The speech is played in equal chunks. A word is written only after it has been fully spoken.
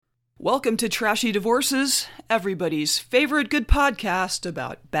Welcome to Trashy Divorces, everybody's favorite good podcast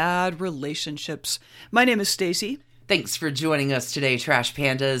about bad relationships. My name is Stacy. Thanks for joining us today, Trash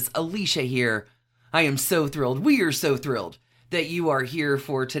Pandas. Alicia here. I am so thrilled, we are so thrilled, that you are here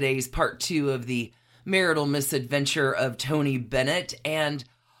for today's part 2 of the marital misadventure of Tony Bennett. And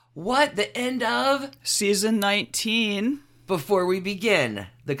what? The end of? Season 19. Before we begin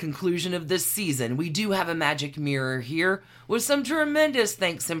the conclusion of this season, we do have a magic mirror here with some tremendous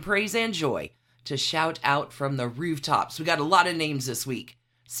thanks and praise and joy to shout out from the rooftops. We got a lot of names this week.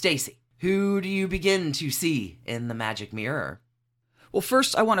 Stacy, who do you begin to see in the magic mirror? Well,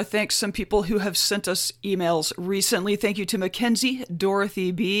 first, I want to thank some people who have sent us emails recently. Thank you to Mackenzie,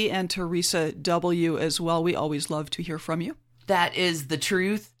 Dorothy B., and Teresa W. as well. We always love to hear from you. That is the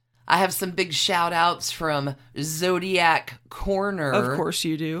truth. I have some big shout outs from Zodiac Corner. Of course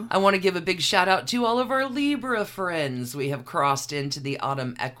you do. I want to give a big shout out to all of our Libra friends. We have crossed into the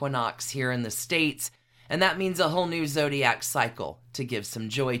autumn equinox here in the States, and that means a whole new zodiac cycle to give some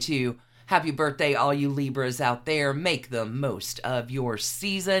joy to. Happy birthday, all you Libras out there. Make the most of your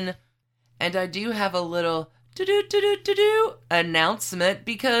season. And I do have a little announcement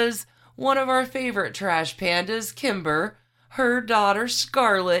because one of our favorite trash pandas, Kimber, her daughter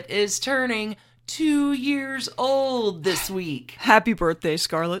Scarlett, is turning 2 years old this week. Happy birthday,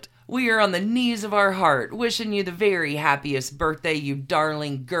 Scarlett. We are on the knees of our heart, wishing you the very happiest birthday, you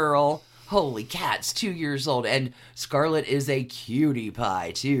darling girl. Holy cats, 2 years old, and Scarlett is a cutie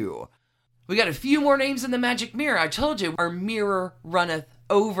pie, too. We got a few more names in the magic mirror. I told you, our mirror runneth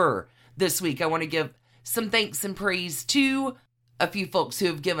over this week. I want to give some thanks and praise to a few folks who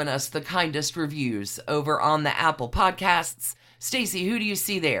have given us the kindest reviews over on the Apple Podcasts. Stacy, who do you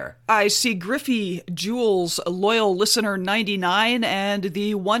see there? I see Griffey, Jules, Loyal Listener 99, and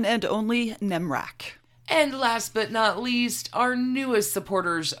the one and only Nemrak. And last but not least, our newest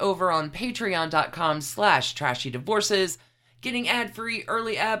supporters over on patreon.com/trashydivorces, getting ad-free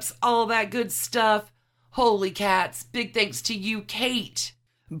early apps, all that good stuff. Holy cats, big thanks to you, Kate,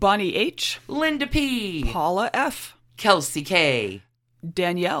 Bonnie H, Linda P, Paula F, Kelsey K,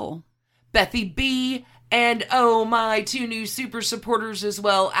 Danielle, Bethy B, and oh my, 2 new super supporters as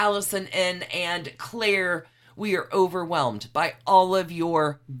well, Allison N and Claire. We are overwhelmed by all of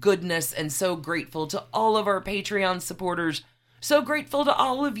your goodness and so grateful to all of our Patreon supporters. So grateful to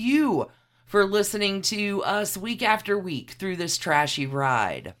all of you for listening to us week after week through this trashy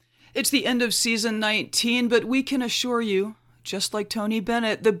ride. It's the end of season 19, but we can assure you, just like Tony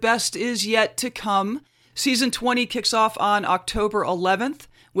Bennett, the best is yet to come. Season 20 kicks off on October 11th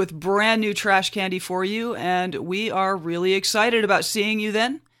with brand new trash candy for you, and we are really excited about seeing you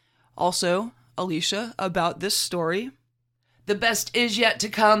then. Also, Alicia, about this story. The best is yet to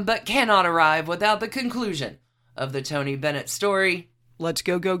come, but cannot arrive without the conclusion of the Tony Bennett story. Let's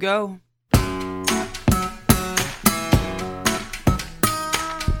go, go, go.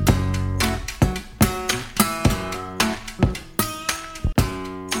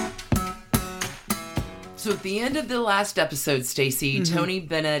 So at the end of the last episode, Stacy, Tony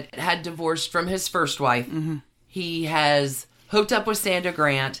Bennett had divorced from his first wife. He has hooked up with Sandra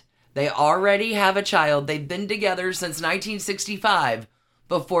Grant. They already have a child. They've been together since 1965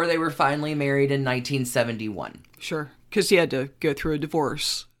 before they were finally married in 1971. Sure, because he had to go through a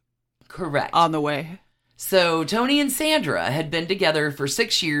divorce. Correct. On the way. So Tony and Sandra had been together for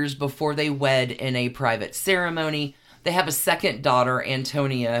 6 years before they wed in a private ceremony. They have a second daughter,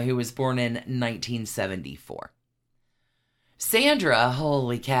 Antonia, who was born in 1974. Sandra,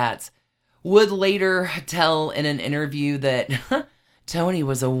 holy cats, would later tell in an interview that Tony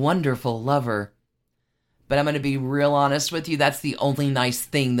was a wonderful lover. But I'm going to be real honest with you, that's the only nice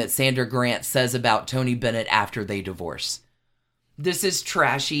thing that Sandra Grant says about Tony Bennett after they divorce. This is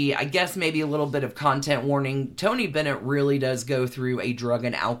trashy, I guess maybe a little bit of content warning. Tony Bennett really does go through a drug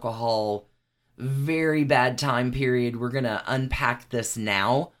and alcohol very bad time period. We're going to unpack this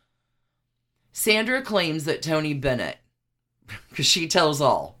now. Sandra claims that Tony Bennett, because she tells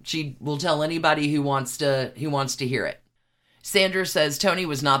all. She will tell anybody who wants to hear it. Sandra says Tony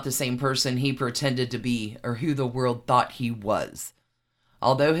was not the same person he pretended to be or who the world thought he was.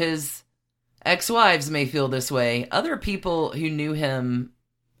 Although his ex-wives may feel this way, other people who knew him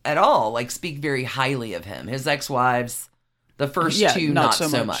at all, speak very highly of him. His ex-wives, the first two, not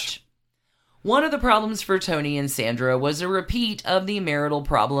so much. One of the problems for Tony and Sandra was a repeat of the marital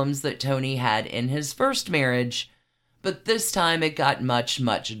problems that Tony had in his first marriage, but this time it got much,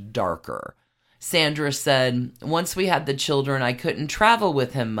 much darker. Sandra said, "Once we had the children, I couldn't travel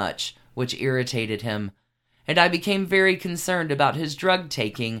with him much, which irritated him, and I became very concerned about his drug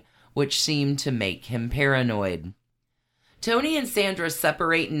taking, which seemed to make him paranoid." Tony and Sandra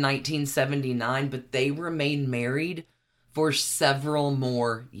separate in 1979, but they remain married for several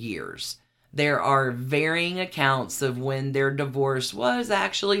more years. There are varying accounts of when their divorce was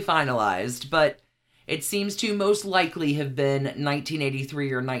actually finalized, but it seems to most likely have been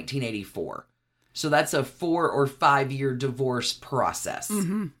 1983 or 1984. So that's a 4 or 5 year divorce process.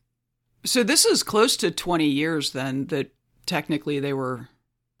 Mm-hmm. So this is close to 20 years then that technically they were,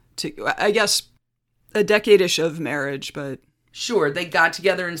 I guess, a decade-ish of marriage, but... Sure, they got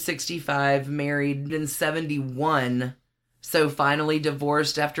together in 65, married in 71, so finally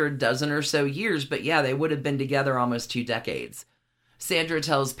divorced after a dozen or so years, but yeah, they would have been together almost 2 decades. Sandra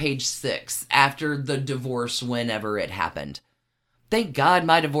tells Page 6, after the divorce, whenever it happened. Thank God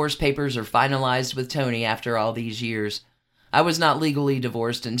my divorce papers are finalized with Tony after all these years. I was not legally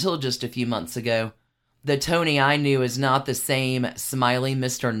divorced until just a few months ago. The Tony I knew is not the same smiley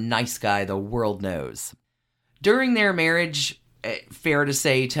Mr. Nice Guy the world knows. During their marriage, fair to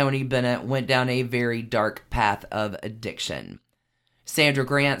say, Tony Bennett went down a very dark path of addiction. Sandra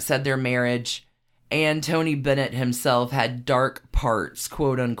Grant said their marriage and Tony Bennett himself had dark parts,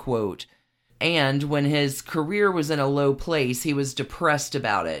 quote unquote. And when his career was in a low place, he was depressed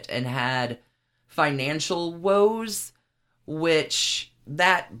about it and had financial woes, which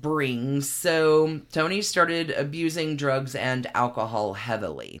that brings. So Tony started abusing drugs and alcohol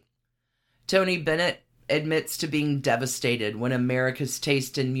heavily. Tony Bennett admits to being devastated when America's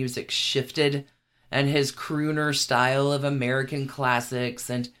taste in music shifted and his crooner style of American classics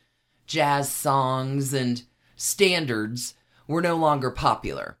and jazz songs and standards were no longer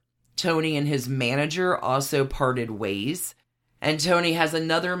popular. Tony and his manager also parted ways, and Tony has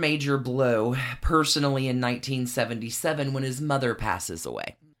another major blow personally in 1977 when his mother passes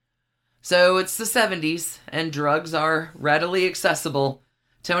away. So it's the 70s, and drugs are readily accessible.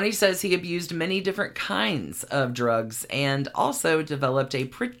 Tony says he abused many different kinds of drugs and also developed a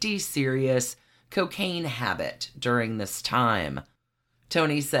pretty serious cocaine habit during this time.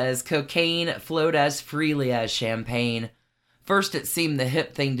 Tony says cocaine flowed as freely as champagne. First, it seemed the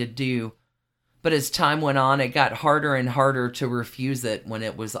hip thing to do, but as time went on, it got harder and harder to refuse it when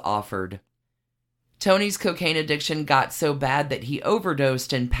it was offered. Tony's cocaine addiction got so bad that he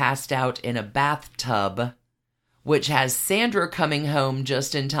overdosed and passed out in a bathtub, which has Sandra coming home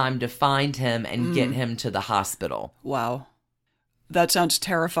just in time to find him and get him to the hospital. Wow. That sounds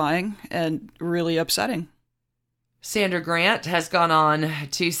terrifying and really upsetting. Sandra Grant has gone on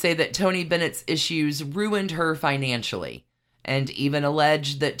to say that Tony Bennett's issues ruined her financially, and even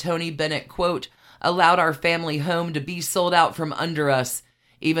alleged that Tony Bennett, quote, allowed our family home to be sold out from under us,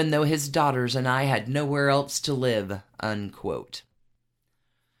 even though his daughters and I had nowhere else to live, unquote.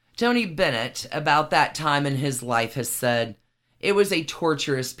 Tony Bennett, about that time in his life, has said, it was a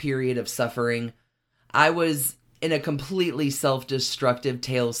torturous period of suffering. I was in a completely self-destructive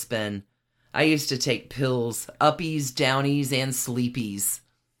tailspin. I used to take pills, uppies, downies, and sleepies.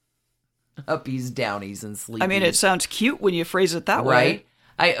 Uppies, downies, and sleepies. I mean, it sounds cute when you phrase it that way. Right?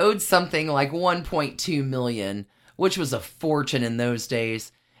 I owed something like $1.2 million, which was a fortune in those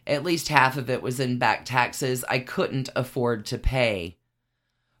days. At least half of it was in back taxes I couldn't afford to pay.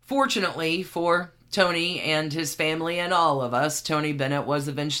 Fortunately for Tony and his family and all of us, Tony Bennett was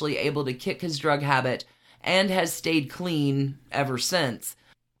eventually able to kick his drug habit and has stayed clean ever since.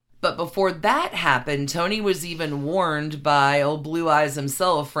 But before that happened, Tony was even warned by old Blue Eyes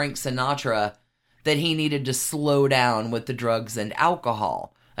himself, Frank Sinatra, that he needed to slow down with the drugs and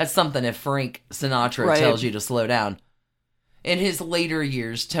alcohol. That's something if Frank Sinatra tells you to slow down. In his later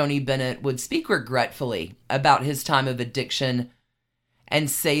years, Tony Bennett would speak regretfully about his time of addiction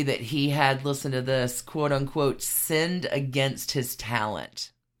and say that he had, listen to this, quote unquote, sinned against his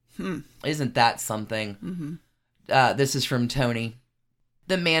talent. Isn't that something? Mm-hmm. This is from Tony.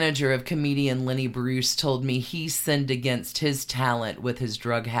 The manager of comedian Lenny Bruce told me he sinned against his talent with his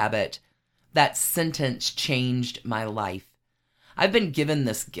drug habit. That sentence changed my life. I've been given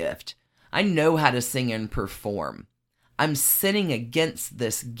this gift. I know how to sing and perform. I'm sinning against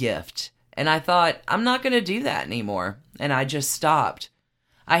this gift. And I thought, I'm not going to do that anymore. And I just stopped.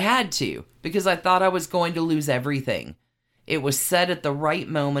 I had to, because I thought I was going to lose everything. It was said at the right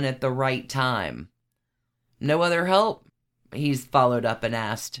moment at the right time. No other help? He's followed up and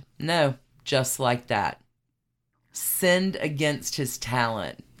asked. No, just like that. Sinned against his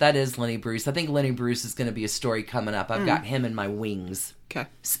talent. That is Lenny Bruce. I think Lenny Bruce is going to be a story coming up. I've got him in my wings. Okay.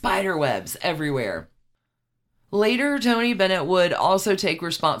 Spiderwebs everywhere. Later, Tony Bennett would also take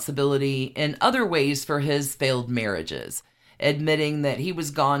responsibility in other ways for his failed marriages, admitting that he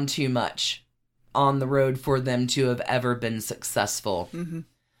was gone too much on the road for them to have ever been successful. Mm-hmm.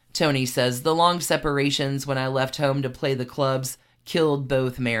 Tony says, the long separations when I left home to play the clubs killed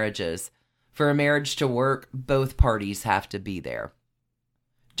both marriages. For a marriage to work, both parties have to be there.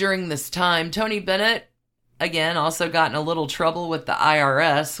 During this time, Tony Bennett, again, also got in a little trouble with the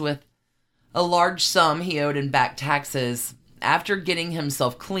IRS with a large sum he owed in back taxes. After getting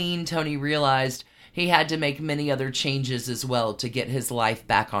himself clean, Tony realized he had to make many other changes as well to get his life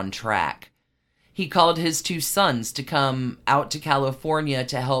back on track. He called his 2 sons to come out to California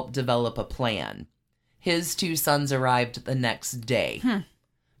to help develop a plan. His 2 sons arrived the next day.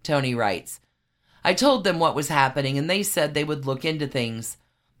 Tony writes, I told them what was happening and they said they would look into things.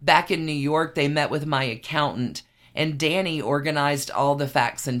 Back in New York, they met with my accountant, and Danny organized all the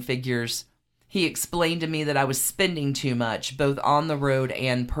facts and figures. He explained to me that I was spending too much, both on the road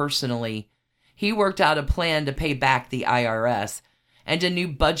and personally. He worked out a plan to pay back the IRS, and a new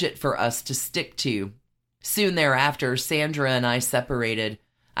budget for us to stick to. Soon thereafter, Sandra and I separated.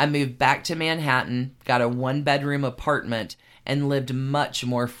 I moved back to Manhattan, got a 1-bedroom apartment, and lived much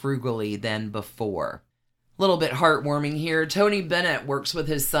more frugally than before. Little bit heartwarming here, Tony Bennett works with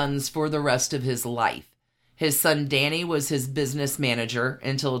his sons for the rest of his life. His son Danny was his business manager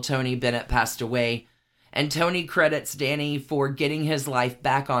until Tony Bennett passed away, and Tony credits Danny for getting his life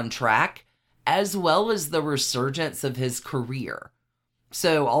back on track, as well as the resurgence of his career.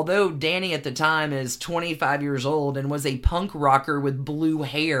 So, although Danny at the time is 25 years old and was a punk rocker with blue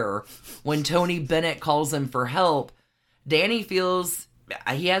hair, when Tony Bennett calls him for help, Danny feels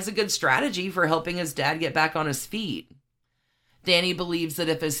he has a good strategy for helping his dad get back on his feet. Danny believes that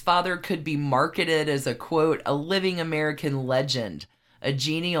if his father could be marketed as a, quote, a living American legend, a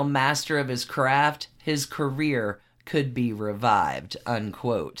genial master of his craft, his career could be revived,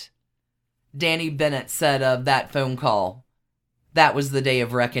 unquote. Danny Bennett said of that phone call, that was the day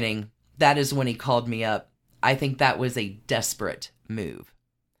of reckoning. That is when he called me up. I think that was a desperate move.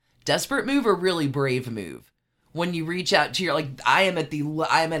 Desperate move or really brave move? When you reach out to your, like, I am at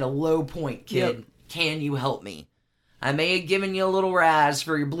a low point, kid. Yep. Can you help me? I may have given you a little razz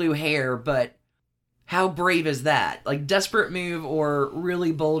for your blue hair, but how brave is that? Like, desperate move or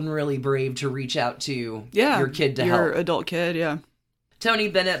really bold and really brave to reach out to your kid to help? Your adult kid, yeah. Tony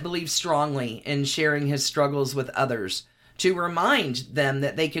Bennett believes strongly in sharing his struggles with others to remind them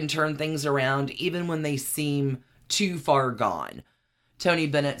that they can turn things around even when they seem too far gone. Tony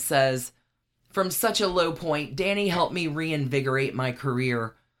Bennett says, from such a low point, Danny helped me reinvigorate my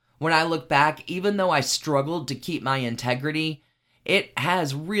career. When I look back, even though I struggled to keep my integrity, it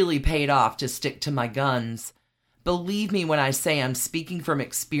has really paid off to stick to my guns. Believe me when I say I'm speaking from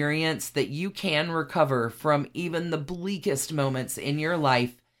experience that you can recover from even the bleakest moments in your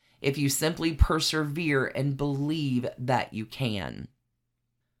life if you simply persevere and believe that you can.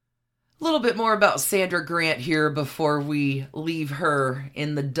 A little bit more about Sandra Grant here before we leave her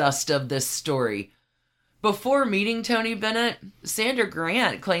in the dust of this story. Before meeting Tony Bennett, Sandra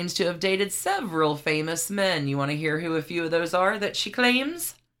Grant claims to have dated several famous men. You want to hear who a few of those are that she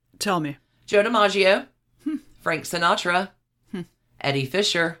claims? Tell me. Joe DiMaggio, Frank Sinatra, Eddie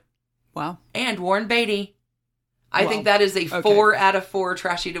Fisher, wow, and Warren Beatty. I think that is a 4 out of 4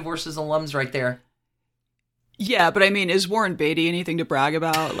 Trashy Divorces alums right there. Yeah, but I mean, is Warren Beatty anything to brag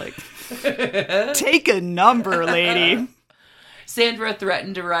about? Like, take a number, lady. Sandra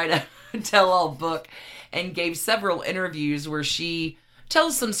threatened to write a tell-all book and gave several interviews where she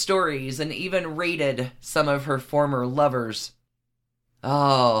tells some stories and even rated some of her former lovers.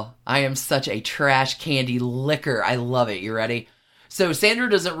 Oh, I am such a trash candy licker. I love it. You ready? So Sandra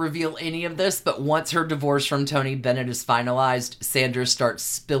doesn't reveal any of this, but once her divorce from Tony Bennett is finalized, Sandra starts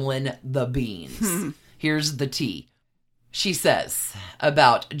spilling the beans. Here's the tea. She says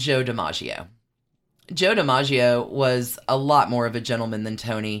about Joe DiMaggio. Joe DiMaggio was a lot more of a gentleman than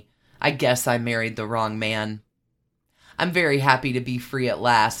Tony. I guess I married the wrong man. I'm very happy to be free at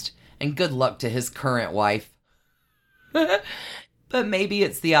last, and good luck to his current wife. But maybe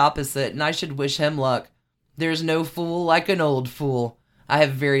it's the opposite, and I should wish him luck. There's no fool like an old fool. I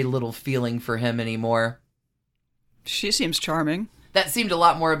have very little feeling for him anymore. She seems charming. That seemed a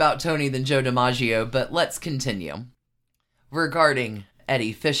lot more about Tony than Joe DiMaggio, but let's continue. Regarding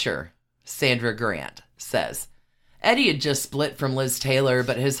Eddie Fisher, Sandra Grant says, Eddie had just split from Liz Taylor,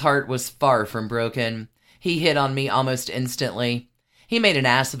 but his heart was far from broken. He hit on me almost instantly. He made an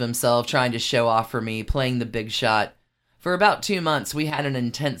ass of himself trying to show off for me, playing the big shot. For about 2 months, we had an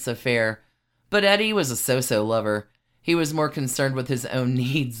intense affair, but Eddie was a so-so lover. He was more concerned with his own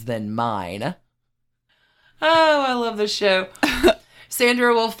needs than mine. Oh, I love this show.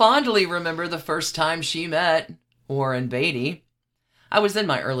 Sandra will fondly remember the first time she met Warren Beatty. I was in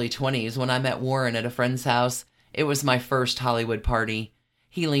my early 20s when I met Warren at a friend's house. It was my first Hollywood party.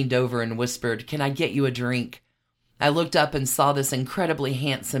 He leaned over and whispered, "Can I get you a drink?" I looked up and saw this incredibly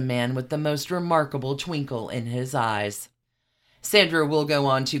handsome man with the most remarkable twinkle in his eyes. Sandra will go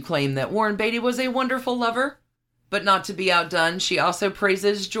on to claim that Warren Beatty was a wonderful lover, but not to be outdone, she also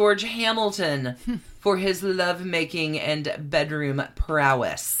praises George Hamilton for his lovemaking and bedroom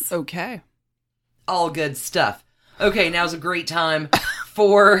prowess. Okay. All good stuff. Okay, now's a great time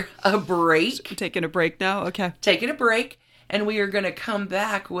for a break. We're taking a break now? Okay. Taking a break, and we are going to come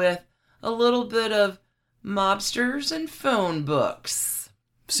back with a little bit of mobsters and phone books.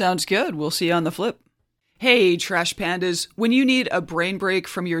 Sounds good. We'll see you on the flip. Hey, Trash Pandas. When you need a brain break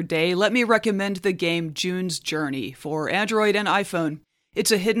from your day, let me recommend the game June's Journey for Android and iPhone.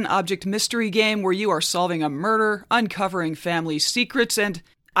 It's a hidden object mystery game where you are solving a murder, uncovering family secrets, and,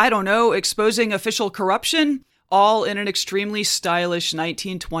 I don't know, exposing official corruption, all in an extremely stylish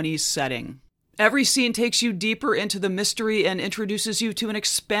 1920s setting. Every scene takes you deeper into the mystery and introduces you to an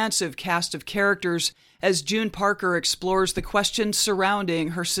expansive cast of characters as June Parker explores the questions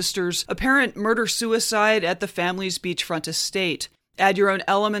surrounding her sister's apparent murder-suicide at the family's beachfront estate. Add your own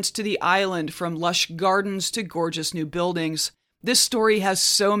elements to the island, from lush gardens to gorgeous new buildings. This story has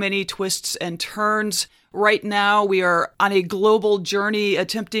so many twists and turns. Right now, we are on a global journey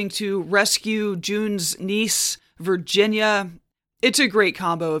attempting to rescue June's niece, Virginia. It's a great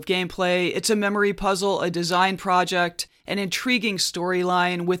combo of gameplay. It's a memory puzzle, a design project, an intriguing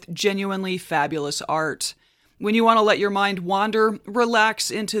storyline with genuinely fabulous art. When you want to let your mind wander,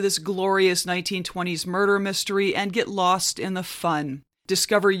 relax into this glorious 1920s murder mystery and get lost in the fun.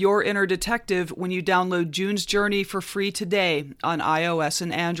 Discover your inner detective when you download June's Journey for free today on iOS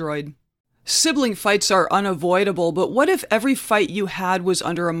and Android. Sibling fights are unavoidable, but what if every fight you had was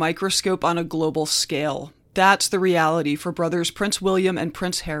under a microscope on a global scale? That's the reality for brothers Prince William and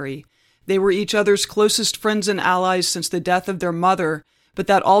Prince Harry. They were each other's closest friends and allies since the death of their mother, but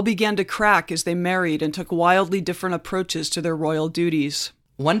that all began to crack as they married and took wildly different approaches to their royal duties.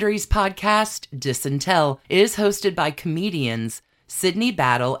 Wondery's podcast, Disintel, is hosted by comedians Sydney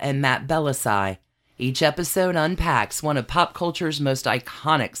Battle and Matt Belisai. Each episode unpacks one of pop culture's most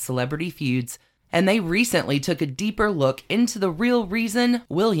iconic celebrity feuds, and they recently took a deeper look into the real reason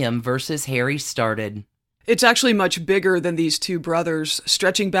William versus Harry started. It's actually much bigger than these two brothers,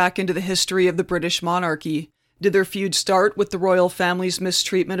 stretching back into the history of the British monarchy. Did their feud start with the royal family's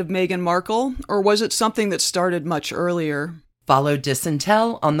mistreatment of Meghan Markle, or was it something that started much earlier? Follow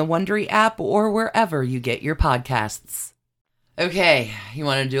Disintel on the Wondery app or wherever you get your podcasts. Okay, you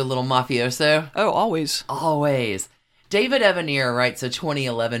want to do a little mafioso? Oh, always. Always. David Evanier writes a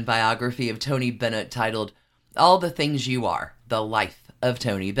 2011 biography of Tony Bennett titled All the Things You Are, The Life of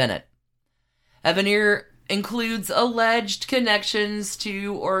Tony Bennett. Evanier includes alleged connections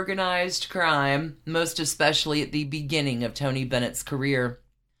to organized crime, most especially at the beginning of Tony Bennett's career.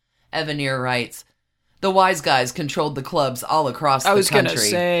 Evanier writes, "The wise guys controlled the clubs all across the country." I was going to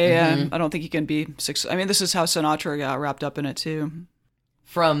say, I don't think you can be I mean, this is how Sinatra got wrapped up in it, too.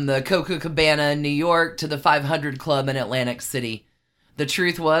 From the Coca Cabana in New York to the 500 Club in Atlantic City, the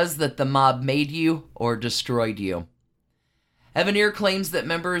truth was that the mob made you or destroyed you. Evanier claims that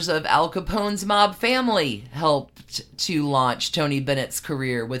members of Al Capone's mob family helped to launch Tony Bennett's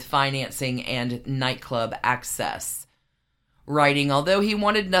career with financing and nightclub access. Writing, although he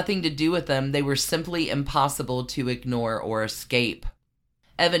wanted nothing to do with them, they were simply impossible to ignore or escape.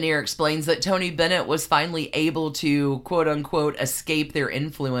 Evanier explains that Tony Bennett was finally able to, quote-unquote, escape their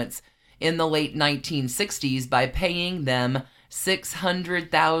influence in the late 1960s by paying them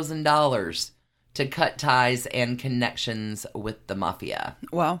 $600,000 to cut ties and connections with the mafia.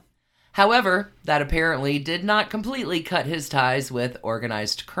 Wow. However, that apparently did not completely cut his ties with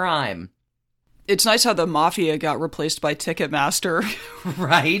organized crime. It's nice how the mafia got replaced by Ticketmaster.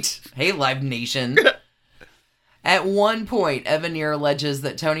 Right? Hey, Live Nation. At one point, Evanier alleges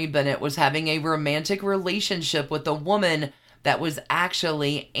that Tony Bennett was having a romantic relationship with a woman that was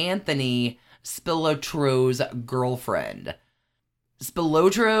actually Anthony Spilotro's girlfriend.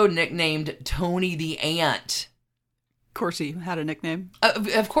 Spilotro, nicknamed Tony the Ant. Of course he had a nickname.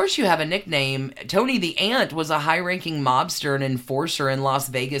 Of course you have a nickname. Tony the Ant was a high-ranking mobster and enforcer in Las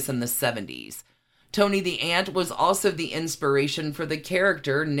Vegas in the 70s. Tony the Ant was also the inspiration for the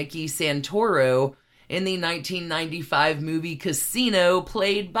character Nicky Santoro in the 1995 movie Casino,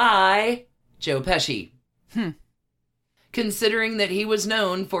 played by Joe Pesci. Considering that he was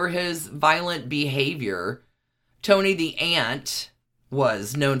known for his violent behavior, Tony the Ant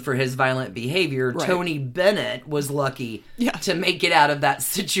was known for his violent behavior. Right. Tony Bennett was lucky to make it out of that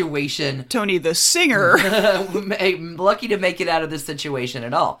situation. Tony the singer. Lucky to make it out of this situation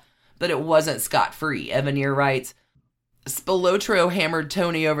at all. But it wasn't scot-free. Evanier writes, Spilotro hammered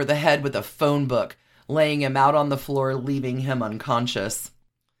Tony over the head with a phone book, laying him out on the floor, leaving him unconscious.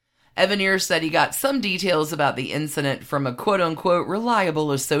 Evanier said he got some details about the incident from a quote-unquote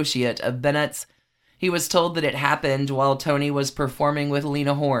reliable associate of Bennett's. He was told that it happened while Tony was performing with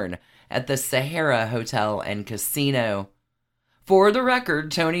Lena Horne at the Sahara Hotel and Casino. For the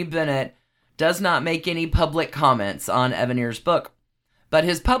record, Tony Bennett does not make any public comments on Evanier's book, but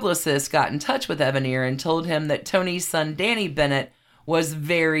his publicist got in touch with Evanier and told him that Tony's son Danny Bennett was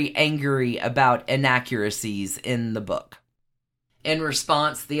very angry about inaccuracies in the book. In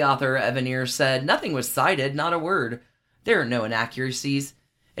response, the author, Evanier, said, "Nothing was cited, not a word. There are no inaccuracies.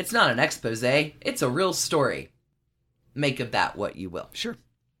 It's not an expose, it's a real story. Make of that what you will." Sure.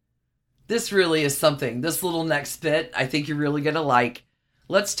 This really is something. This little next bit, I think you're really going to like.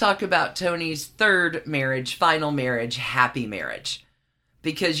 Let's talk about Tony's third marriage, final marriage, happy marriage.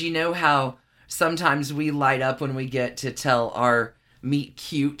 Because you know how sometimes we light up when we get to tell our meet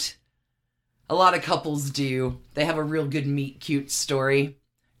cute. A lot of couples do. They have a real good meet cute story.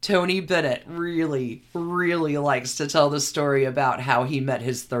 Tony Bennett really, really likes to tell the story about how he met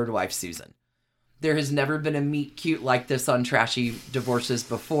his third wife, Susan. There has never been a meet cute like this on Trashy Divorces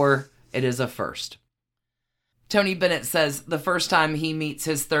before. It is a first. Tony Bennett says the first time he meets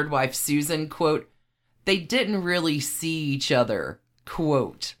his third wife, Susan, quote, "They didn't really see each other,"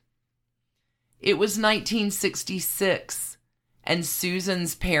 quote. It was 1966, and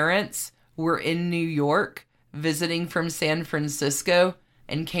Susan's parents were in New York visiting from San Francisco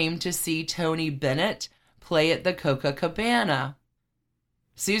and came to see Tony Bennett play at the Copacabana.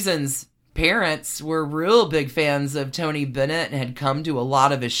 Susan's parents were real big fans of Tony Bennett and had come to a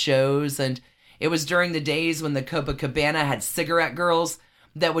lot of his shows, and it was during the days when the Copacabana had cigarette girls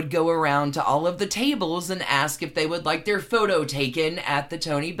that would go around to all of the tables and ask if they would like their photo taken at the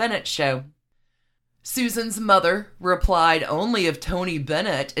Tony Bennett show. Susan's mother replied only if Tony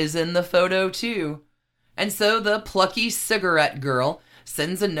Bennett is in the photo too. And so the plucky cigarette girl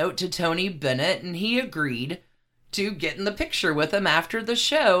sends a note to Tony Bennett, and he agreed to get in the picture with him after the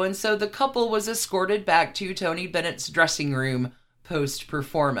show, and so the couple was escorted back to Tony Bennett's dressing room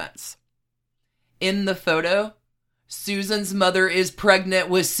post-performance. In the photo, Susan's mother is pregnant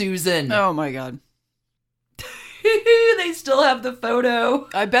with Susan. Oh my God. They still have the photo.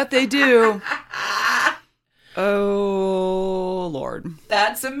 I bet they do. Oh, Lord.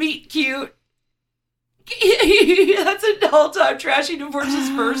 That's a meet cute. That's an all-time Trashy Divorces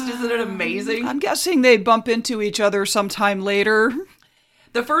first. Isn't it amazing? I'm guessing they bump into each other sometime later.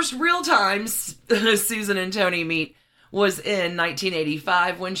 The first real time Susan and Tony meet was in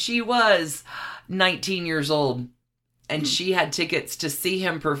 1985 when she was 19 years old. And she had tickets to see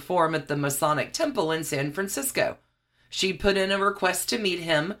him perform at the Masonic Temple in San Francisco. She put in a request to meet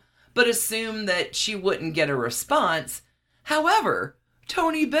him, but assumed that she wouldn't get a response. However,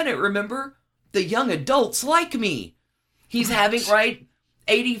 Tony Bennett, remember? The young adults like me. He's having, right,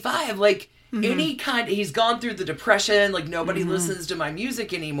 85, like, any kind, he's gone through the depression, like, nobody listens to my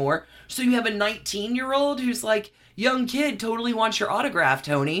music anymore. So you have a 19-year-old who's like, young kid, totally wants your autograph,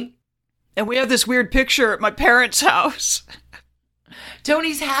 Tony. And we have this weird picture at my parents' house.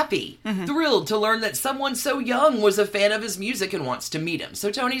 Tony's happy, thrilled to learn that someone so young was a fan of his music and wants to meet him.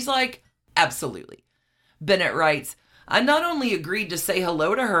 So Tony's like, absolutely. Bennett writes, "I not only agreed to say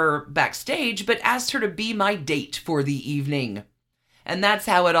hello to her backstage, but asked her to be my date for the evening." And that's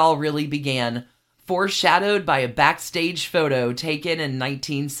how it all really began, foreshadowed by a backstage photo taken in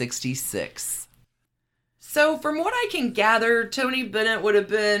 1966. So from what I can gather, Tony Bennett would have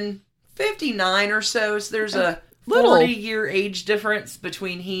been 59 or so there's a 40-year age difference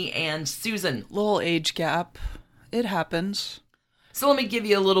between he and Susan. Little age gap. It happens. So let me give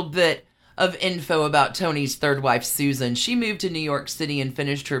you a little bit of info about Tony's third wife, Susan. She moved to New York City and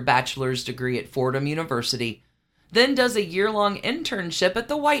finished her bachelor's degree at Fordham University, then does a year-long internship at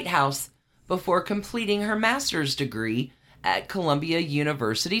the White House before completing her master's degree at Columbia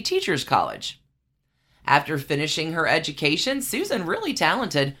University Teachers College. After finishing her education, Susan, really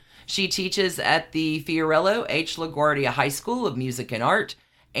talented. She teaches at the Fiorello H. LaGuardia High School of Music and Art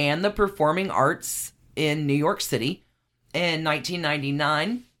and the Performing Arts in New York City. In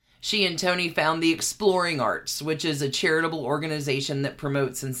 1999, she and Tony found the Exploring Arts, which is a charitable organization that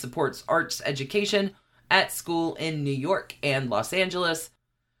promotes and supports arts education at school in New York and Los Angeles.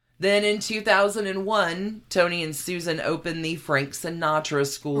 Then in 2001, Tony and Susan opened the Frank Sinatra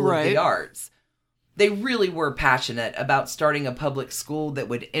School of the Arts. They really were passionate about starting a public school that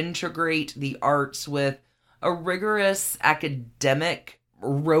would integrate the arts with a rigorous academic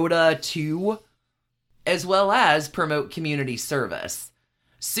rota too, as well as promote community service.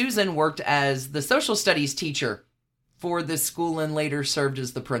 Susan worked as the social studies teacher for this school and later served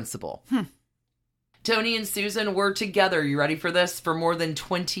as the principal. Tony and Susan were together, you ready for this, for more than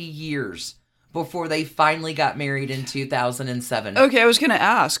 20 years before they finally got married in 2007. Okay, I was going to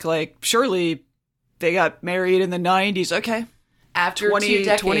ask, like, surely they got married in the 90s. Okay. After 20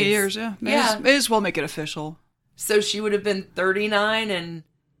 years, yeah. May as well make it official. So she would have been 39 and...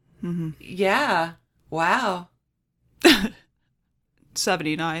 Yeah. Wow.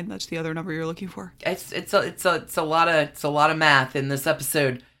 79. That's the other number you're looking for. It's a lot of math in this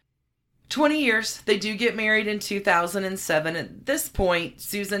episode. 20 years. They do get married in 2007. At this point,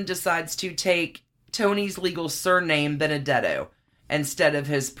 Susan decides to take Tony's legal surname, Benedetto, instead of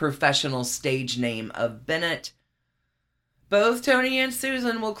his professional stage name of Bennett. Both Tony and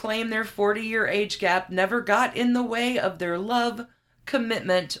Susan will claim their 40-year age gap never got in the way of their love,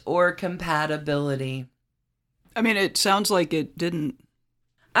 commitment, or compatibility. I mean, it sounds like it didn't.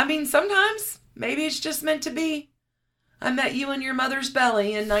 I mean, sometimes. Maybe it's just meant to be. I met you in your mother's belly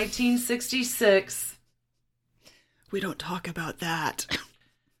in 1966. We don't talk about that.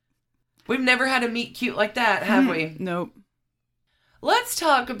 We've never had a meet cute like that, have we? Nope. Let's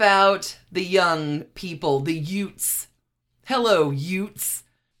talk about the young people, the Utes. Hello, Utes.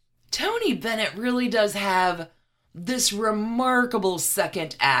 Tony Bennett really does have this remarkable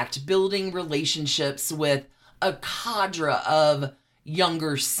second act, building relationships with a cadre of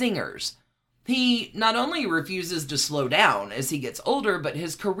younger singers. He not only refuses to slow down as he gets older, but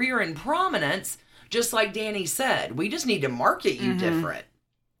his career and prominence, just like Danny said, we just need to market you different.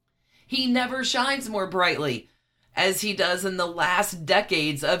 He never shines more brightly as he does in the last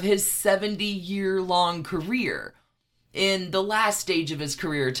decades of his 70-year-long career. In the last stage of his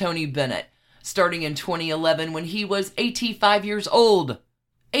career, Tony Bennett, starting in 2011 when he was 85 years old.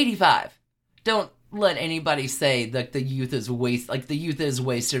 85. Don't let anybody say that the youth is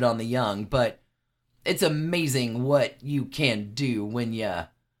wasted on the young, but it's amazing what you can do when you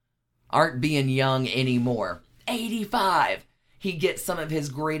aren't being young anymore. 85. He gets some of his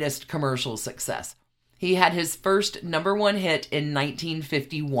greatest commercial success. He had his first #1 hit in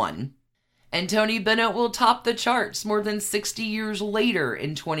 1951, and Tony Bennett will top the charts more than 60 years later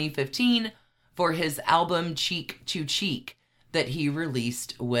in 2015 for his album Cheek to Cheek that he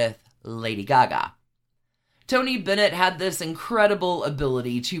released with Lady Gaga. Tony Bennett had this incredible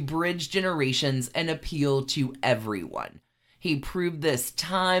ability to bridge generations and appeal to everyone. He proved this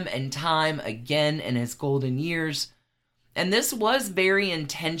time and time again in his golden years, and this was very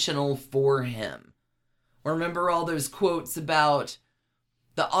intentional for him. Remember all those quotes about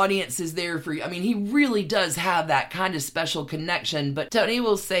the audience is there for you? I mean, he really does have that kind of special connection, but Tony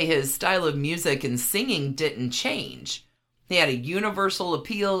will say his style of music and singing didn't change. He had a universal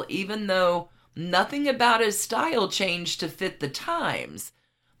appeal, even though nothing about his style changed to fit the times.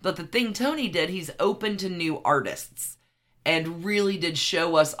 But the thing Tony did, he's open to new artists and really did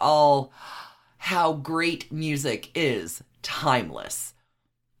show us all how great music is timeless.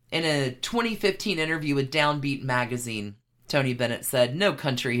 In a 2015 interview with Downbeat magazine, Tony Bennett said, "No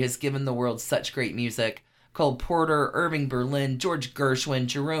country has given the world such great music. Cole Porter, Irving Berlin, George Gershwin,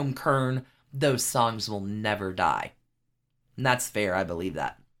 Jerome Kern, those songs will never die." And that's fair, I believe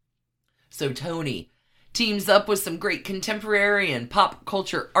that. So Tony teams up with some great contemporary and pop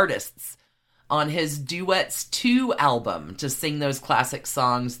culture artists on his Duets 2 album to sing those classic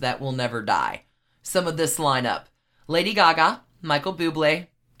songs that will never die. Some of this lineup: Lady Gaga, Michael Bublé,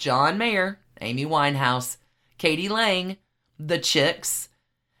 John Mayer, Amy Winehouse, Katie Lang, The Chicks,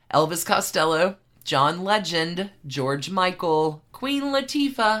 Elvis Costello, John Legend, George Michael, Queen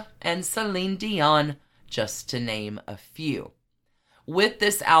Latifah, and Celine Dion, just to name a few. With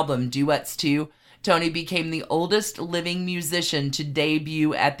this album, Duets 2, Tony became the oldest living musician to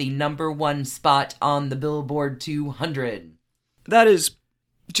debut at the #1 spot on the Billboard 200. That is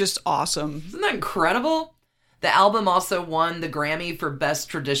just awesome. Isn't that incredible? The album also won the Grammy for Best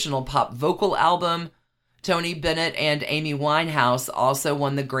Traditional Pop Vocal Album. Tony Bennett and Amy Winehouse also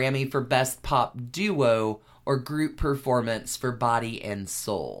won the Grammy for Best Pop Duo or Group Performance for Body and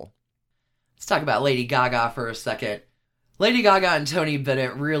Soul. Let's talk about Lady Gaga for a second. Lady Gaga and Tony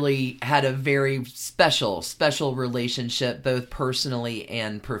Bennett really had a very special relationship, both personally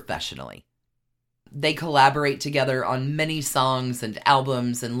and professionally. They collaborate together on many songs and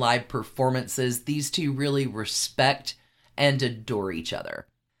albums and live performances. These two really respect and adore each other.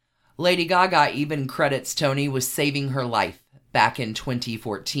 Lady Gaga even credits Tony with saving her life back in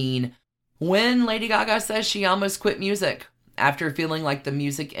 2014, when Lady Gaga says she almost quit music after feeling like the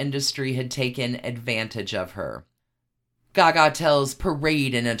music industry had taken advantage of her. Gaga tells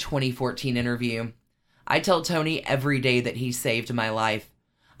Parade in a 2014 interview, "I tell Tony every day that he saved my life.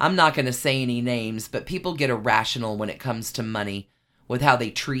 I'm not going to say any names, but people get irrational when it comes to money, with how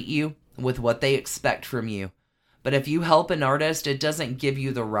they treat you, with what they expect from you. But if you help an artist, it doesn't give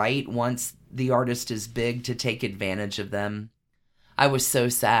you the right, once the artist is big, to take advantage of them. I was so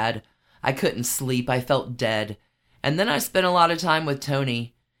sad. I couldn't sleep. I felt dead. And then I spent a lot of time with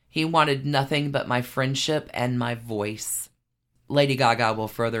Tony. He wanted nothing but my friendship and my voice. Lady Gaga will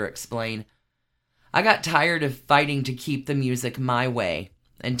further explain. I got tired of fighting to keep the music my way.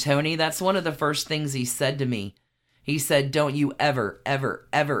 And Tony, that's one of the first things he said to me. He said, don't you ever, ever,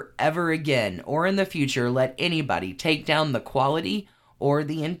 ever, ever again, or in the future, let anybody take down the quality or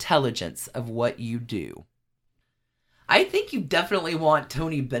the intelligence of what you do. I think you definitely want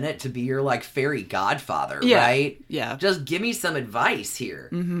Tony Bennett to be your, fairy godfather, right? Yeah. Just give me some advice here.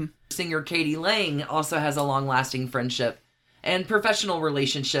 Mm-hmm. Singer Katie Lang also has a long-lasting friendship and professional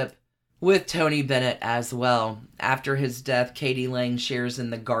relationship with Tony Bennett as well. After his death, Katie Lang shares in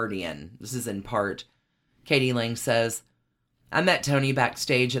The Guardian. This is in part. Katie Lang says, I met Tony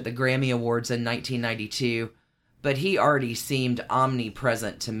backstage at the Grammy Awards in 1992, but he already seemed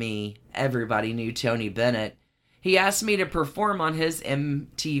omnipresent to me. Everybody knew Tony Bennett. He asked me to perform on his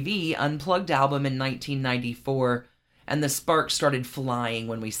MTV Unplugged album in 1994, and the sparks started flying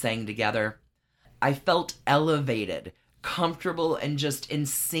when we sang together. I felt elevated, comfortable, and just in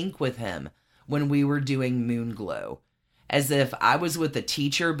sync with him when we were doing Moonglow, as if I was with a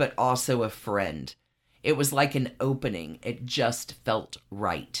teacher but also a friend. It was like an opening. It just felt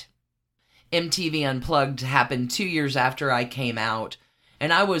right. MTV Unplugged happened 2 years after I came out,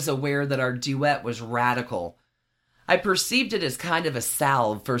 and I was aware that our duet was radical. I perceived it as kind of a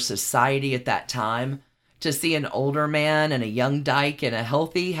salve for society at that time, to see an older man and a young dyke in a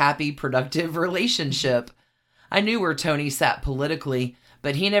healthy, happy, productive relationship. I knew where Tony sat politically,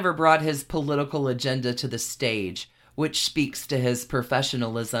 but he never brought his political agenda to the stage, which speaks to his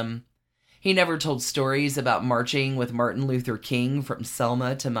professionalism. He never told stories about marching with Martin Luther King from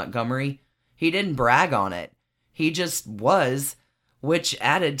Selma to Montgomery. He didn't brag on it. He just was, which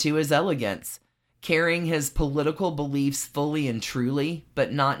added to his elegance, carrying his political beliefs fully and truly,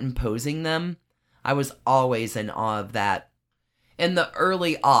 but not imposing them. I was always in awe of that. In the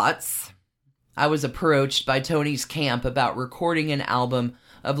early aughts, I was approached by Tony's camp about recording an album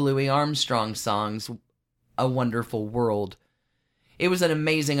of Louis Armstrong songs, A Wonderful World. It was an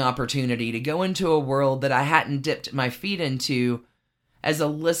amazing opportunity to go into a world that I hadn't dipped my feet into as a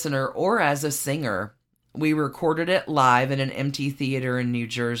listener or as a singer. We recorded it live in an empty theater in New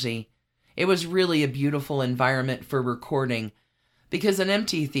Jersey. It was really a beautiful environment for recording, because an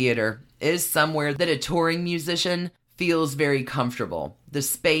empty theater is somewhere that a touring musician feels very comfortable. The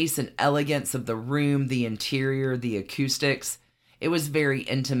space and elegance of the room, the interior, the acoustics, it was very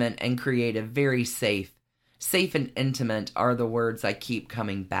intimate and creative, very safe. Safe and intimate are the words I keep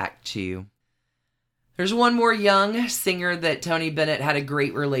coming back to. There's one more young singer that Tony Bennett had a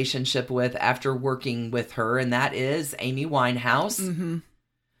great relationship with after working with her, and that is Amy Winehouse. Mm-hmm.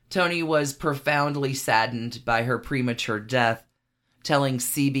 Tony was profoundly saddened by her premature death, telling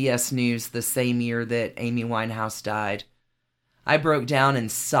CBS News the same year that Amy Winehouse died. I broke down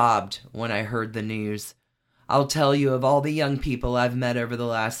and sobbed when I heard the news. I'll tell you, of all the young people I've met over the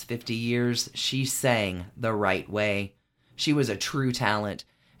last 50 years, she sang the right way. She was a true talent,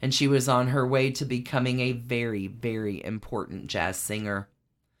 and she was on her way to becoming a very, very important jazz singer.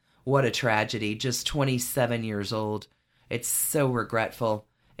 What a tragedy, just 27 years old. It's so regretful.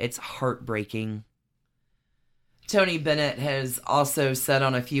 It's heartbreaking. Tony Bennett has also said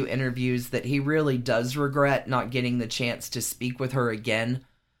on a few interviews that he really does regret not getting the chance to speak with her again,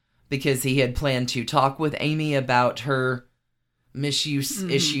 because he had planned to talk with Amy about her misuse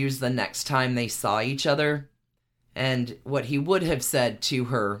issues the next time they saw each other. And what he would have said to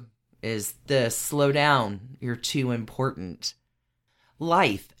her is this: slow down, you're too important.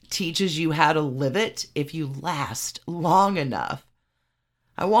 Life teaches you how to live it if you last long enough.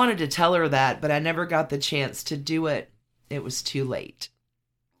 I wanted to tell her that, but I never got the chance to do it. It was too late.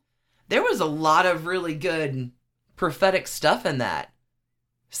 There was a lot of really good prophetic stuff in that.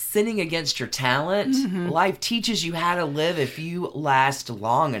 Sinning against your talent. Mm-hmm. Life teaches you how to live if you last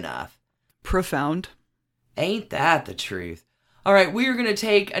long enough. Profound. Ain't that the truth? All right, we're going to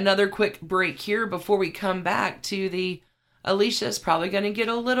take another quick break here before we come back to the... Alicia's probably going to get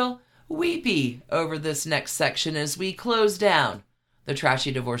a little weepy over this next section as we close down the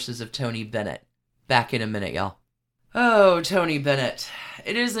trashy divorces of Tony Bennett. Back in a minute, y'all. Oh, Tony Bennett.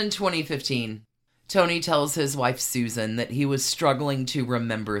 It is in 2015. Tony tells his wife Susan that he was struggling to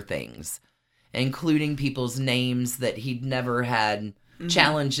remember things, including people's names that he'd never had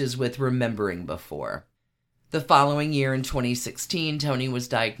challenges with remembering before. The following year, in 2016, Tony was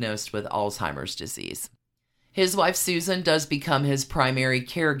diagnosed with Alzheimer's disease. His wife Susan does become his primary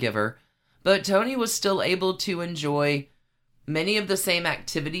caregiver, but Tony was still able to enjoy many of the same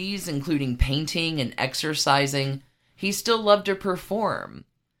activities, including painting and exercising. He still loved to perform.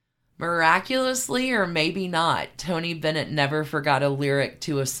 Miraculously, or maybe not, Tony Bennett never forgot a lyric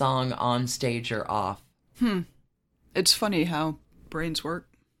to a song on stage or off. It's funny how brains work.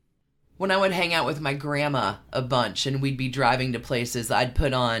 When I would hang out with my grandma a bunch and we'd be driving to places, I'd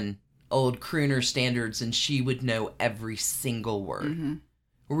put on old crooner standards and she would know every single word.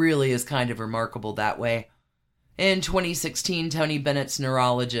 Really is kind of remarkable that way. In 2016, Tony Bennett's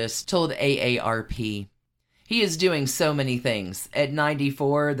neurologist told AARP, "He is doing so many things at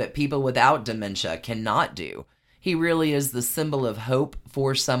 94 that people without dementia cannot do. He really is the symbol of hope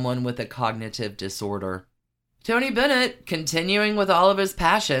for someone with a cognitive disorder." Tony Bennett, continuing with all of his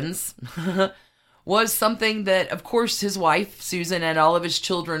passions, was something that, of course, his wife, Susan, and all of his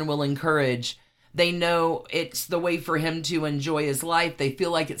children will encourage. They know it's the way for him to enjoy his life. They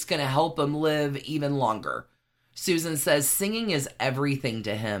feel like it's going to help him live even longer. Susan says singing is everything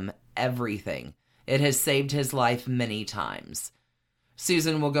to him, everything. It has saved his life many times.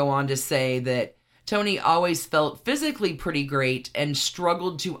 Susan will go on to say that Tony always felt physically pretty great and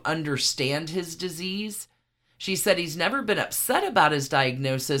struggled to understand his disease. She said he's never been upset about his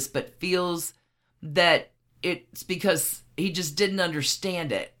diagnosis, but feels that it's because he just didn't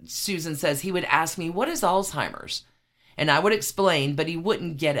understand it. Susan says he would ask me, "What is Alzheimer's?" And I would explain, but he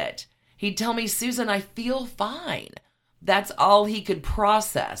wouldn't get it. He'd tell me, "Susan, I feel fine." That's all he could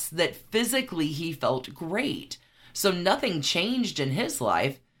process, that physically he felt great. So nothing changed in his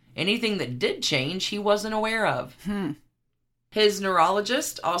life. Anything that did change, he wasn't aware of. His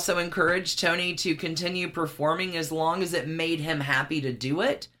neurologist also encouraged Tony to continue performing as long as it made him happy to do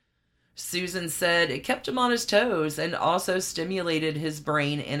it. Susan said it kept him on his toes and also stimulated his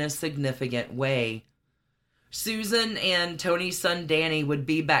brain in a significant way. Susan and Tony's son Danny would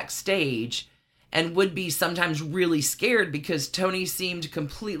be backstage and would be sometimes really scared because Tony seemed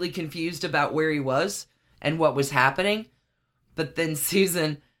completely confused about where he was and what was happening. But then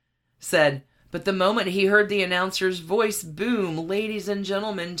Susan said, but the moment he heard the announcer's voice boom, "Ladies and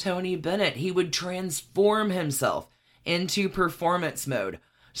gentlemen, Tony Bennett," he would transform himself into performance mode,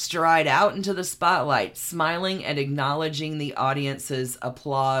 stride out into the spotlight, smiling and acknowledging the audience's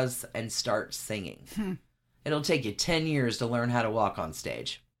applause, and start singing. It'll take you 10 years to learn how to walk on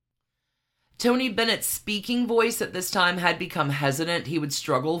stage. Tony Bennett's speaking voice at this time had become hesitant. He would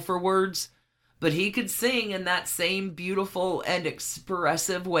struggle for words, but he could sing in that same beautiful and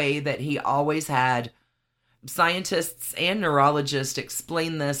expressive way that he always had. Scientists and neurologists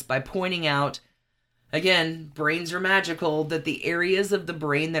explain this by pointing out, again, brains are magical, that the areas of the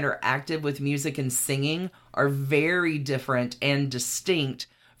brain that are active with music and singing are very different and distinct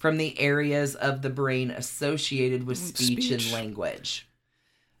from the areas of the brain associated with speech and language.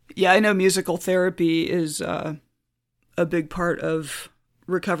 Yeah, I know musical therapy is a big part of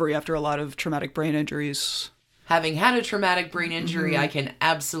recovery after a lot of traumatic brain injuries. Having had a traumatic brain injury, I can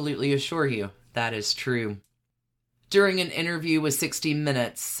absolutely assure you that is true. During an interview with 60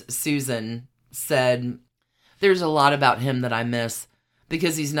 Minutes, Susan said, "There's a lot about him that I miss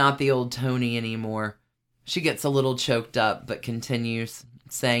because he's not the old Tony anymore." She gets a little choked up but continues,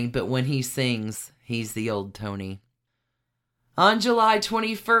 saying, "But when he sings, he's the old Tony." On July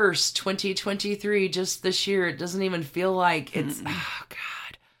 21st, 2023, just this year, it doesn't even feel like it's, oh God.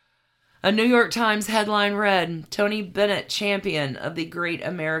 A New York Times headline read, "Tony Bennett, champion of the Great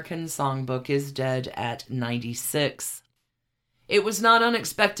American Songbook, is dead at 96. It was not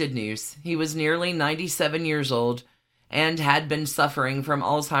unexpected news. He was nearly 97 years old and had been suffering from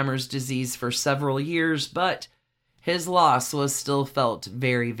Alzheimer's disease for several years, but his loss was still felt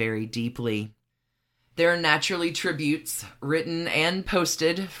very, very deeply. There are naturally tributes written and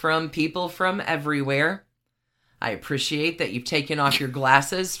posted from people from everywhere. I appreciate that you've taken off your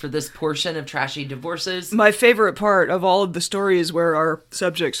glasses for this portion of Trashy Divorces. My favorite part of all of the stories where our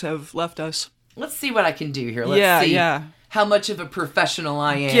subjects have left us. Let's see what I can do here. Let's see how much of a professional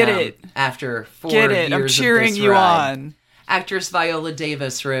I am. Get it. After 4 years I'm cheering of this you ride. on. Actress Viola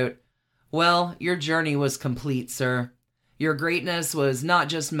Davis wrote, "Well, your journey was complete, sir. Your greatness was not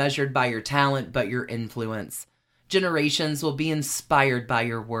just measured by your talent, but your influence. Generations will be inspired by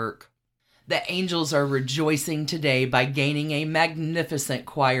your work. The angels are rejoicing today by gaining a magnificent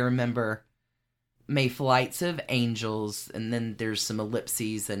choir member. May flights of angels," and then there's some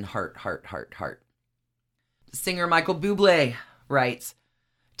ellipses and heart, heart, heart, heart. Singer Michael Bublé writes,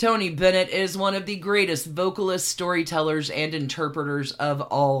 "Tony Bennett is one of the greatest vocalists, storytellers, and interpreters of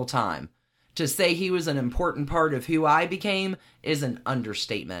all time. To say he was an important part of who I became is an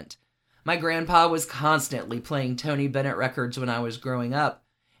understatement. My grandpa was constantly playing Tony Bennett records when I was growing up,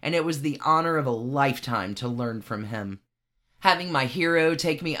 and it was the honor of a lifetime to learn from him. Having my hero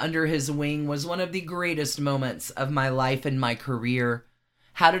take me under his wing was one of the greatest moments of my life and my career.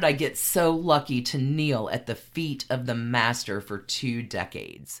 How did I get so lucky to kneel at the feet of the master for 2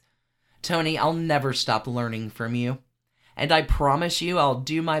 decades? Tony, I'll never stop learning from you. And I promise you I'll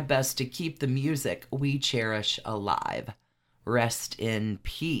do my best to keep the music we cherish alive. Rest in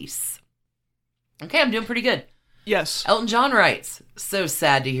peace. Okay, I'm doing pretty good. Yes. Elton John writes, so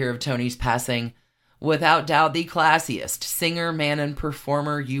sad to hear of Tony's passing. Without doubt the classiest singer, man, and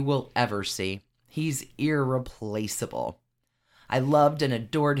performer you will ever see. He's irreplaceable. I loved and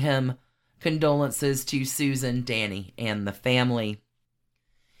adored him. Condolences to Susan, Danny, and the family.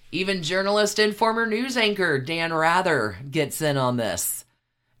 Even journalist and former news anchor Dan Rather gets in on this.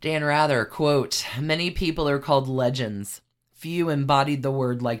 Dan Rather, quote, many people are called legends. Few embodied the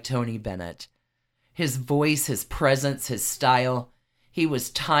word like Tony Bennett. His voice, his presence, his style, he was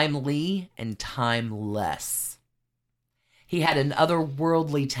timely and timeless. He had an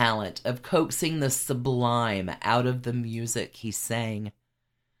otherworldly talent of coaxing the sublime out of the music he sang.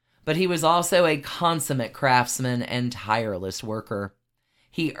 But he was also a consummate craftsman and tireless worker.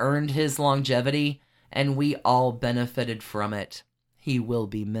 He earned his longevity, and we all benefited from it. He will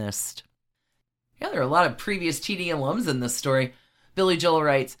be missed. Yeah, there are a lot of previous TD alums in this story. Billy Joel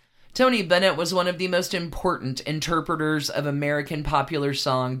writes, Tony Bennett was one of the most important interpreters of American popular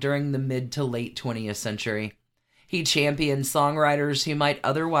song during the mid to late 20th century. He championed songwriters who might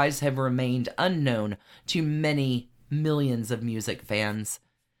otherwise have remained unknown to many millions of music fans.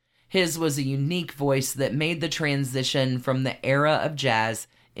 His was a unique voice that made the transition from the era of jazz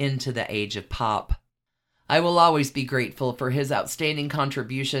into the age of pop. I will always be grateful for his outstanding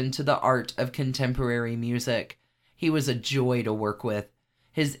contribution to the art of contemporary music. He was a joy to work with.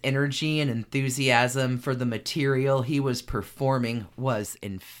 His energy and enthusiasm for the material he was performing was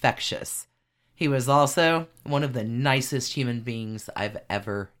infectious. He was also one of the nicest human beings I've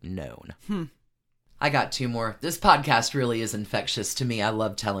ever known. I got 2 more. This podcast really is infectious to me. I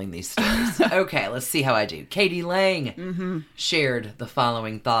love telling these stories. Okay, let's see how I do. Katie Lang shared the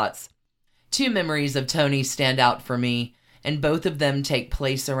following thoughts. 2 memories of Tony stand out for me, and both of them take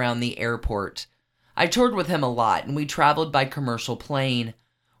place around the airport. I toured with him a lot, and we traveled by commercial plane.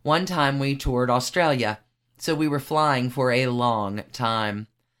 One time we toured Australia, so we were flying for a long time.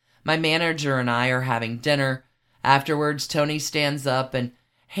 My manager and I are having dinner. Afterwards, Tony stands up and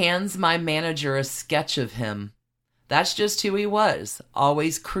hands my manager a sketch of him. That's just who he was,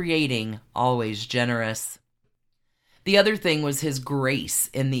 always creating, always generous. The other thing was his grace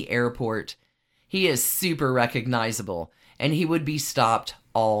in the airport. He is super recognizable, and he would be stopped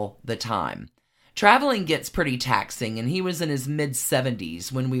all the time. Traveling gets pretty taxing, and he was in his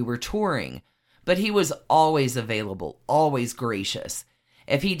mid-70s when we were touring, but he was always available, always gracious.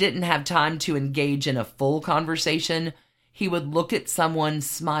 If he didn't have time to engage in a full conversation, he would look at someone,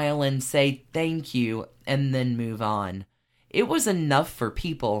 smile, and say thank you, and then move on. It was enough for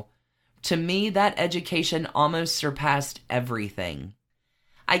people. To me, that education almost surpassed everything.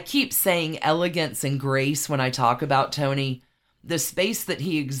 I keep saying elegance and grace when I talk about Tony. The space that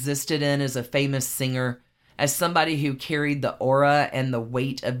he existed in as a famous singer, as somebody who carried the aura and the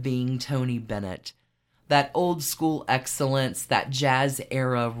weight of being Tony Bennett. That old school excellence, that jazz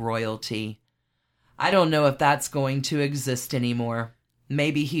era royalty. I don't know if that's going to exist anymore.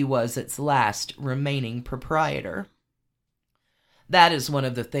 Maybe he was its last remaining proprietor. That is one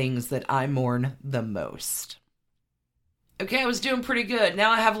of the things that I mourn the most. Okay, I was doing pretty good.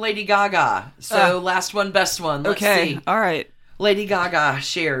 Now I have Lady Gaga. So last one, best one. Let's see. All right. Lady Gaga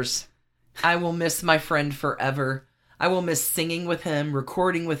shares, I will miss my friend forever. I will miss singing with him,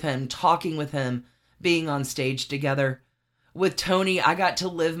 recording with him, talking with him, being on stage together. With Tony, I got to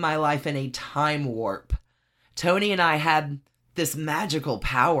live my life in a time warp. Tony and I had this magical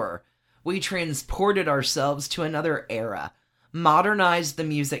power. We transported ourselves to another era, modernized the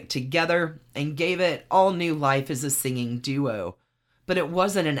music together, and gave it all new life as a singing duo. But it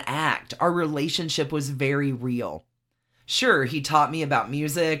wasn't an act. Our relationship was very real. Sure, he taught me about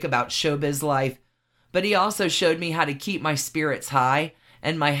music, about showbiz life, but he also showed me how to keep my spirits high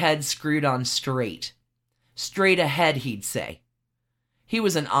and my head screwed on straight. Straight ahead, he'd say. He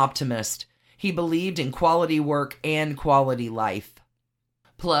was an optimist. He believed in quality work and quality life.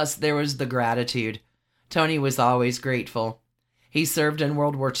 Plus, there was the gratitude. Tony was always grateful. He served in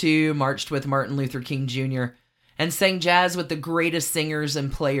World War II, marched with Martin Luther King Jr., and sang jazz with the greatest singers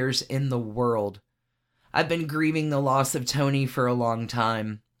and players in the world. I've been grieving the loss of Tony for a long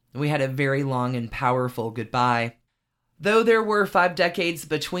time. We had a very long and powerful goodbye. Though there were 5 decades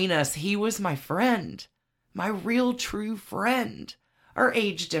between us, he was my friend. My real true friend. Our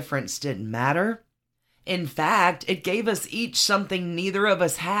age difference didn't matter. In fact, it gave us each something neither of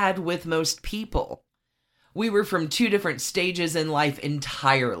us had with most people. We were from 2 different stages in life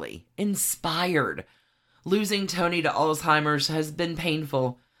entirely. Inspired. Losing Tony to Alzheimer's has been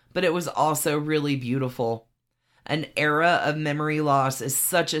painful, but it was also really beautiful. An era of memory loss is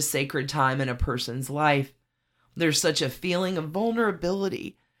such a sacred time in a person's life. There's such a feeling of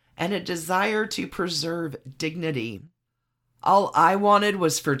vulnerability and a desire to preserve dignity. All I wanted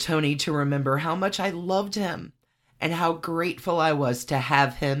was for Tony to remember how much I loved him and how grateful I was to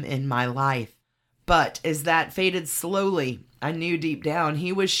have him in my life. But as that faded slowly, I knew deep down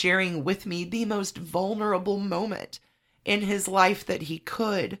he was sharing with me the most vulnerable moment in his life that he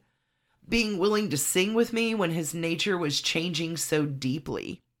could, being willing to sing with me when his nature was changing so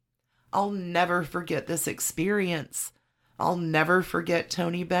deeply. I'll never forget this experience. I'll never forget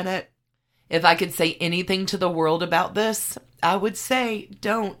Tony Bennett. If I could say anything to the world about this, I would say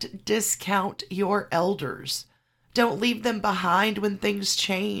don't discount your elders. Don't leave them behind when things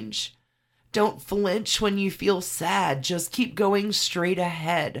change. Don't flinch when you feel sad. Just keep going straight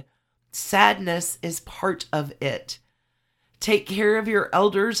ahead. Sadness is part of it. Take care of your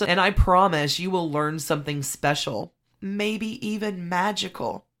elders, and I promise you will learn something special, maybe even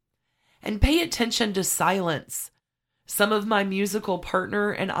magical. And pay attention to silence. Some of my musical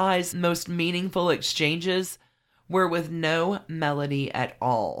partner and I's most meaningful exchanges were with no melody at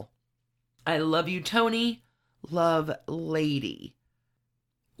all. I love you, Tony. Love, Lady.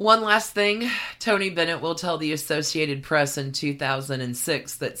 One last thing, Tony Bennett will tell the Associated Press in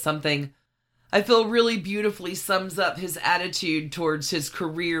 2006 that something I feel really beautifully sums up his attitude towards his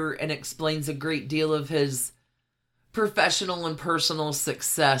career and explains a great deal of his professional and personal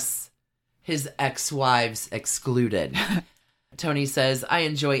success, his ex-wives excluded. Tony says, I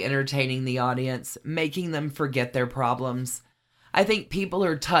enjoy entertaining the audience, making them forget their problems. I think people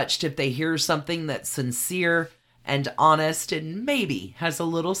are touched if they hear something that's sincere and honest and maybe has a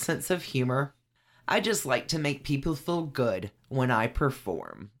little sense of humor. I just like to make people feel good when I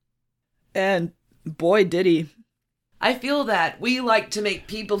perform. And boy, did he. I feel that we like to make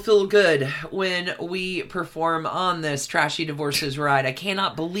people feel good when we perform on this Trashy Divorces ride. I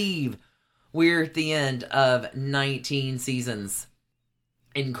cannot believe we're at the end of 19 seasons.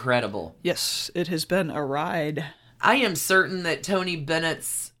 Incredible. Yes, it has been a ride. I am certain that Tony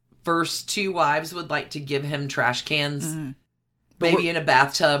Bennett's first 2 wives would like to give him trash cans. Mm-hmm. Maybe in a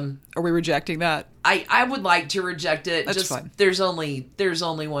bathtub. Are we rejecting that? I would like to reject it. That's fine. There's only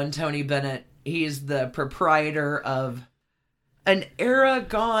one Tony Bennett. He is the proprietor of an era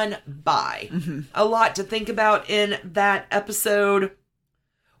gone by. Mm-hmm. A lot to think about in that episode.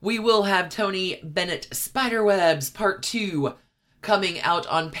 We will have Tony Bennett Spiderwebs Part 2 coming out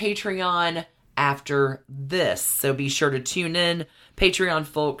on Patreon after this. So be sure to tune in, Patreon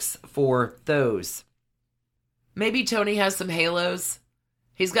folks, for those. Maybe Tony has some halos.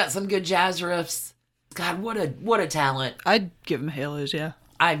 He's got some good jazz riffs. God, what a talent. I'd give him halos, yeah.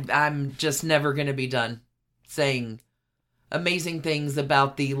 I'm just never going to be done saying amazing things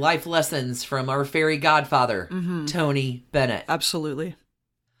about the life lessons from our fairy godfather, Tony Bennett. Absolutely.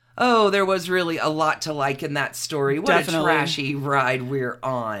 Oh, there was really a lot to like in that story. What Definitely. A trashy ride we're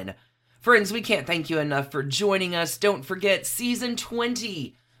on. Friends, we can't thank you enough for joining us. Don't forget, Season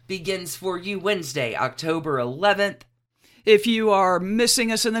 20 begins for you Wednesday, October 11th. If you are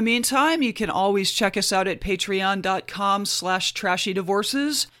missing us in the meantime, you can always check us out at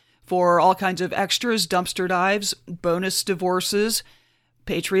patreon.com/trashydivorces for all kinds of extras, dumpster dives, bonus divorces.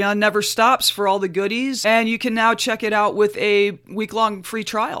 Patreon never stops for all the goodies, and you can now check it out with a week-long free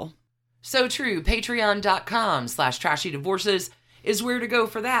trial. So true. Patreon.com/trashydivorces is where to go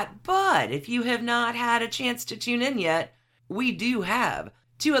for that. But if you have not had a chance to tune in yet, we do have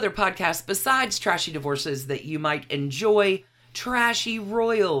 2 other podcasts besides Trashy Divorces that you might enjoy. Trashy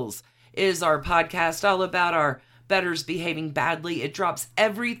Royals is our podcast all about our betters behaving badly. It drops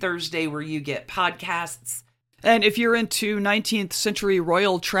every Thursday where you get podcasts. And if you're into 19th century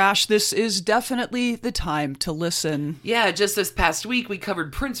royal trash, this is definitely the time to listen. Yeah, just this past week we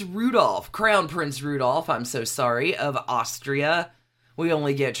covered Crown Prince Rudolph, I'm so sorry, of Austria. We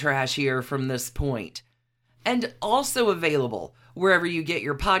only get trashier from this point. And also available wherever you get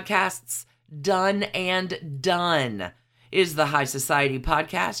your podcasts, Done and Done is the High Society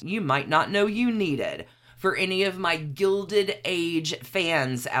podcast you might not know you needed. For any of my Gilded Age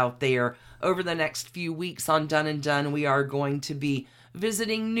fans out there, over the next few weeks on Done and Done, we are going to be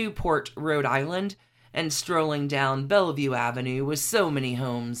visiting Newport, Rhode Island, and strolling down Bellevue Avenue with so many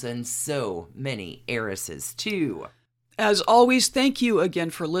homes and so many heiresses, too. As always, thank you again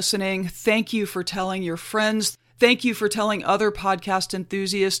for listening. Thank you for telling your friends. Thank you for telling other podcast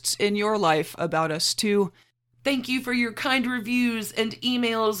enthusiasts in your life about us, too. Thank you for your kind reviews and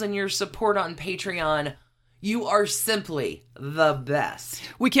emails and your support on Patreon. You are simply the best.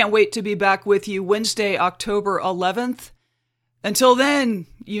 We can't wait to be back with you Wednesday, October 11th. Until then,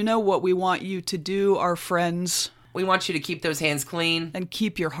 you know what we want you to do, our friends. We want you to keep those hands clean. And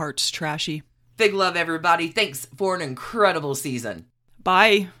keep your hearts trashy. Big love, everybody. Thanks for an incredible season.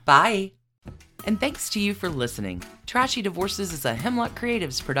 Bye. Bye. And thanks to you for listening. Trashy Divorces is a Hemlock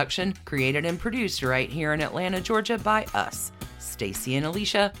Creatives production, created and produced right here in Atlanta, Georgia by us, Stacy and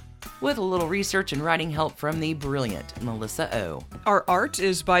Alicia, with a little research and writing help from the brilliant Melissa O. Our art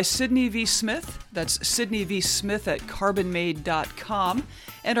is by Sydney V. Smith. That's Sydney V. Smith at carbonmade.com.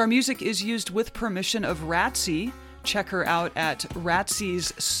 And our music is used with permission of Ratsy. Check her out at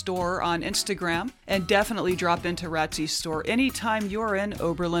Ratsy's store on Instagram. And definitely drop into Ratsy's store anytime you're in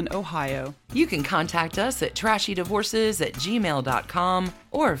Oberlin, Ohio. You can contact us at trashydivorces@gmail.com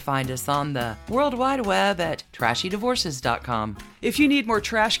or find us on the World Wide Web at trashydivorces.com. If you need more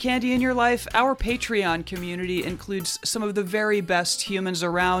trash candy in your life, our Patreon community includes some of the very best humans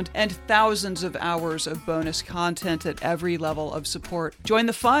around and thousands of hours of bonus content at every level of support. Join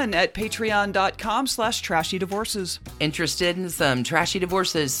the fun at patreon.com/trashydivorces. Interested in some Trashy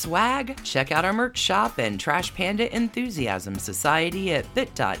Divorces swag? Check out our merch shop and Trash Panda Enthusiasm Society at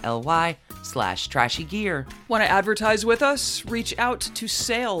bit.ly/trashygear. Want to advertise with us? Reach out to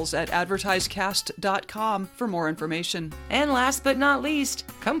sales@advertisecast.com for more information. And last but not least,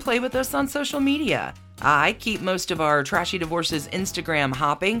 come play with us on social media. I keep most of our Trashy Divorces Instagram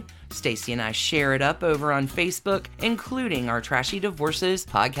hopping. Stacy and I share it up over on Facebook, including our Trashy Divorces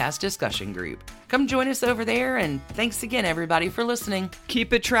podcast discussion group. Come join us over there, and thanks again, everybody, for listening.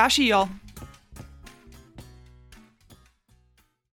 Keep it trashy, y'all.